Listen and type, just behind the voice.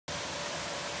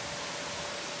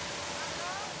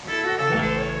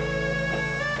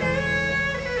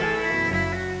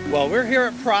Well, we're here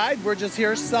at Pride. We're just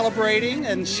here celebrating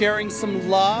and sharing some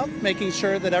love, making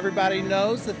sure that everybody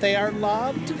knows that they are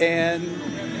loved, and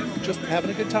just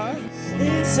having a good time.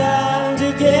 It's time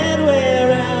to get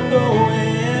where I'm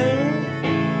going,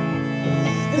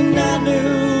 and I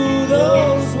knew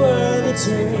those were the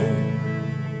terms.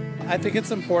 I think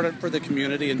it's important for the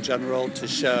community in general to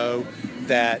show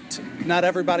that not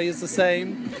everybody is the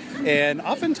same. And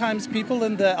oftentimes people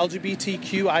in the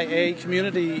LGBTQIA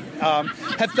community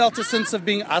have felt a sense of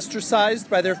being ostracized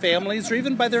by their families or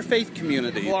even by their faith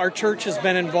community. Well, our church has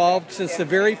been involved since the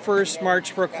very first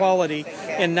March for Equality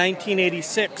in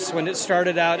 1986 when it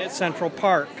started out at Central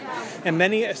Park. And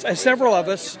several of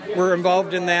us were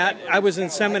involved in that. I was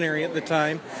in seminary at the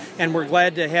time, and we're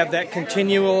glad to have that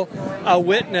continual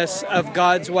witness of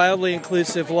God's wildly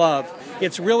inclusive love.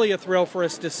 It's really a thrill for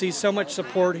us to see so much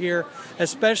support here,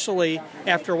 especially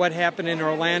after what happened in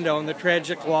Orlando and the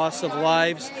tragic loss of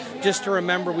lives. Just to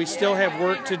remember, we still have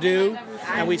work to do,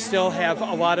 and we still have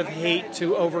a lot of hate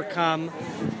to overcome,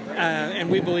 and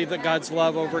we believe that God's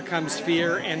love overcomes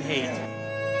fear and hate.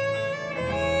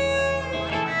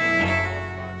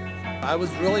 I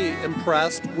was really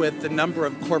impressed with the number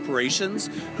of corporations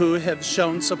who have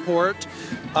shown support,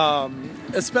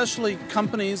 especially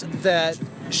companies that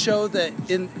show that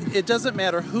it doesn't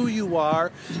matter who you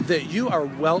are, that you are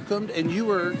welcomed and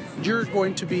you're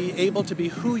going to be able to be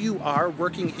who you are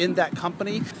working in that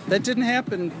company. That didn't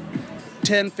happen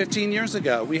 10, 15 years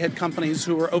ago. We had companies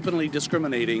who were openly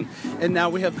discriminating, and now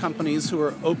we have companies who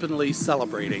are openly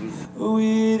celebrating.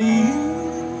 With you.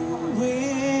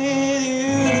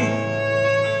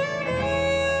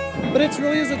 But it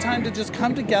really is a time to just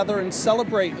come together and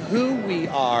celebrate who we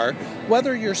are,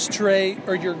 whether you're straight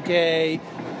or you're gay,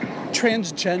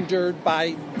 transgendered,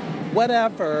 by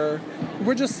whatever.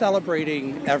 We're just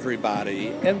celebrating everybody,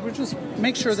 and we're just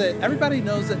make sure that everybody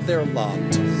knows that they're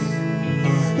loved.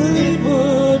 It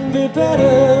would be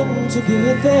better to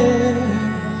get there.